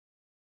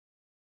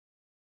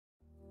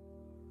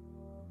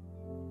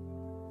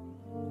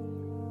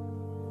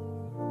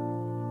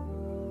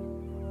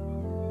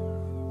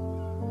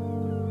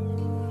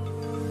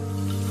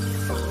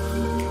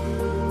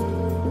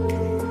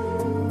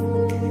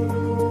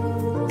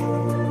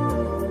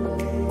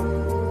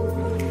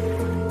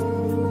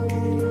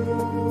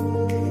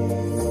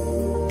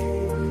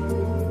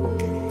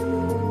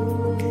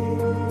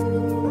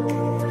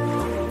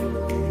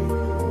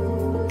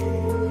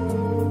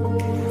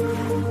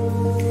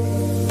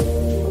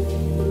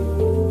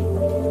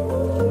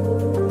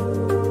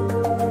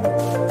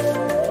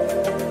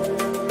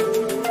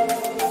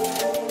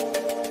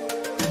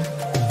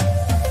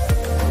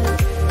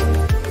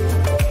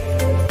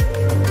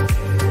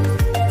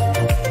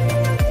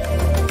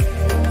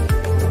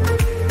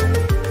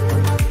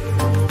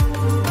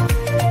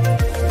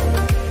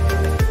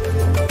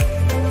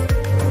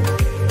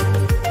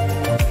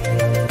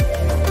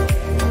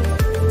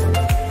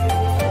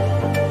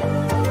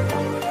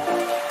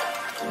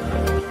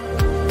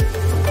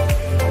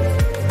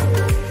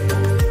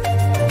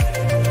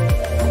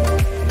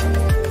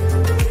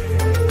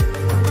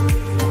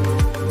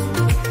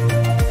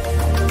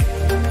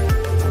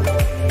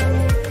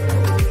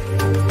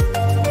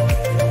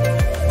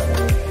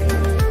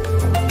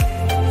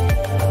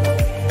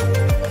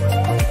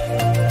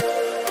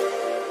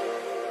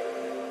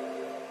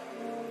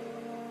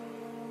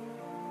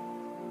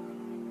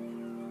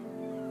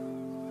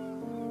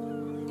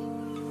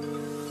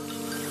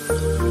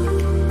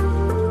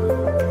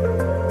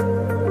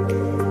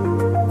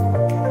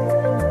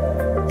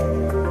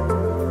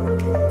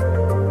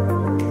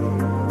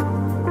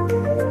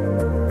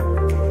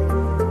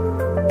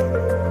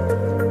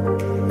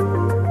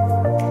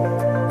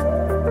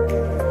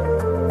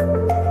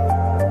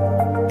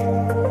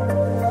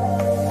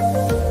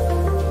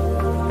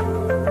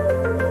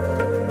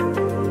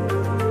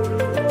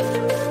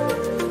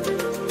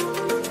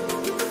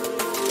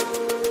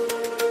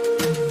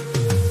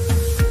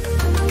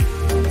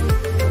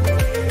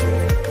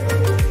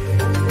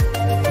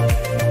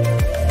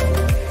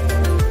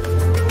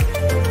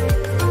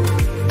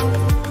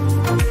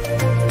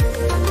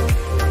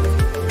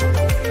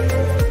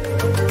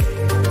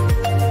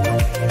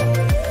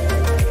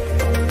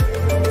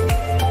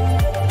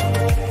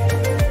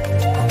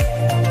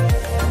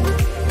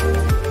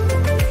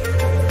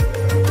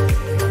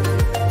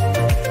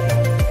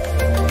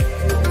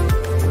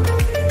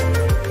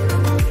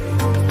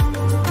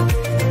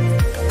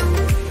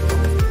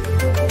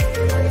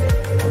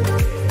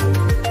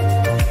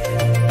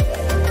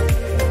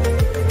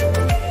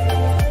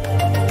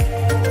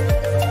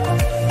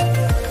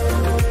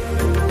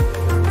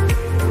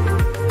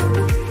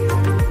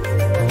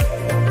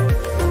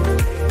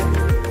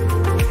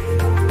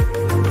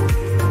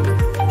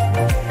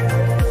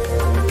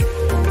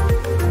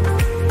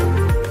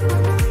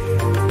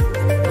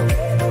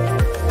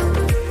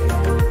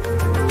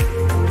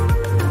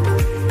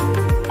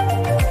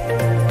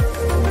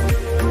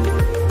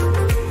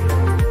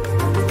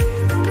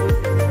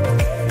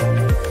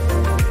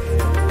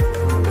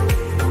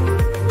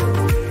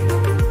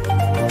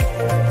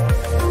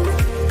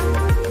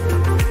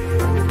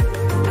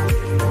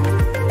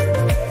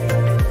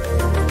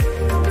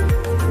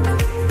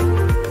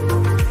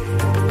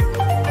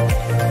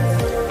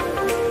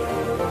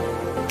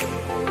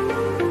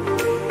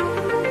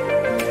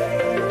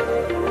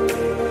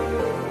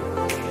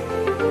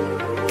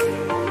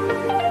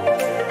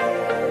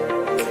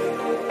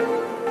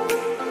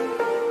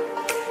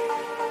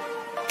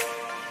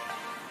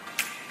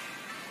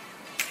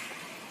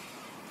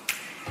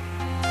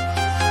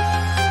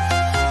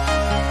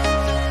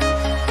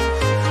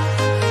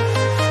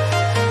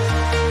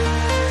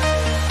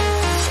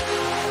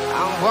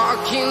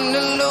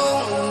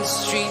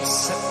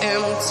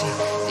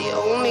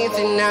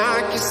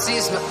can see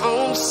is my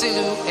own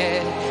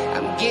silhouette.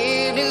 I'm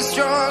getting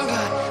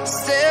stronger,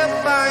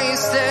 step by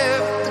step.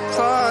 The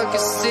clock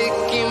is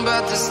ticking,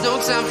 but there's no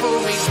time for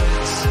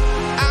regrets.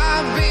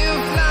 I've been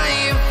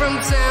flying from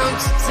town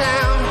to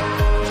town,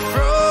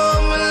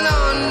 from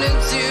London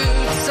to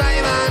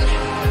Taiwan.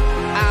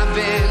 I've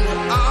been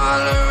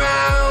all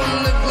around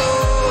the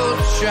globe,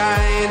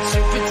 trying to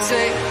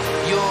protect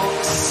your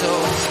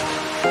soul.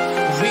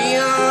 We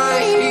are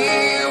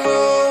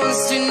heroes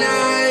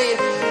tonight.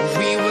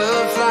 We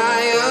will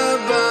fly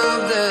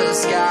above the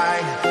sky.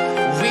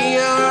 We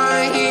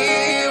are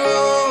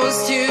heroes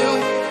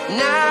tonight.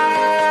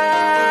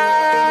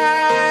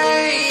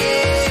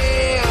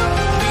 Yeah.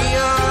 We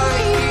are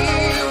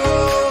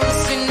heroes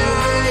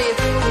tonight.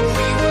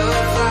 We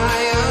will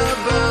fly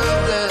above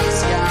the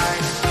sky.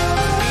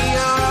 We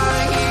are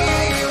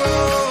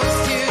heroes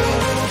tonight.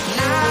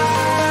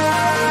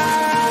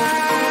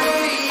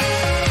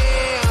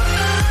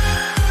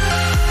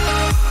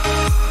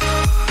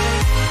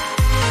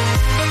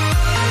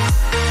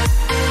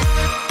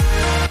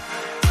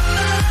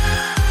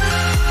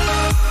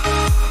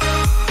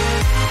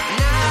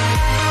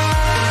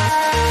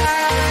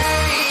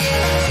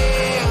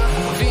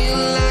 Feel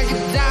like a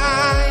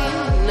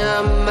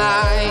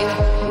dynamite,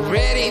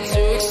 ready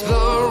to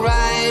explode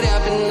right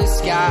up in the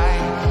sky.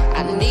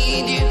 I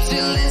need you to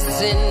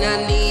listen, I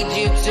need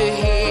you to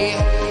hear,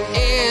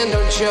 and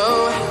don't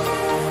show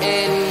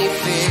any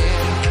fear.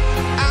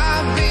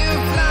 I've been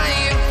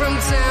flying from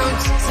town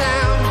to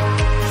town,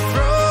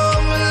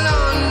 from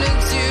London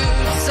to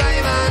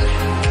Taiwan.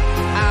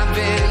 I've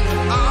been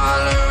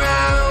all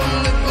around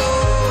the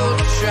globe,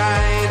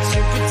 trying to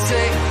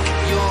protect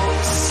your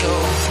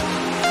soul.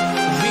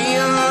 We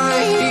are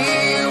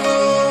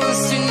heroes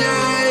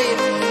tonight.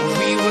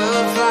 We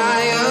will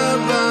fly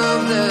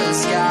above the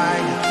sky.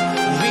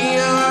 We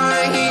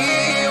are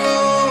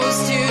heroes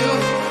tonight.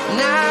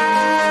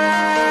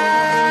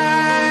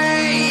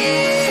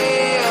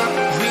 Yeah.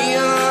 We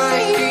are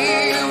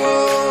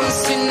heroes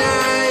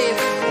tonight.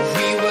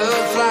 We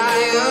will fly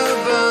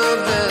above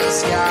the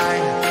sky.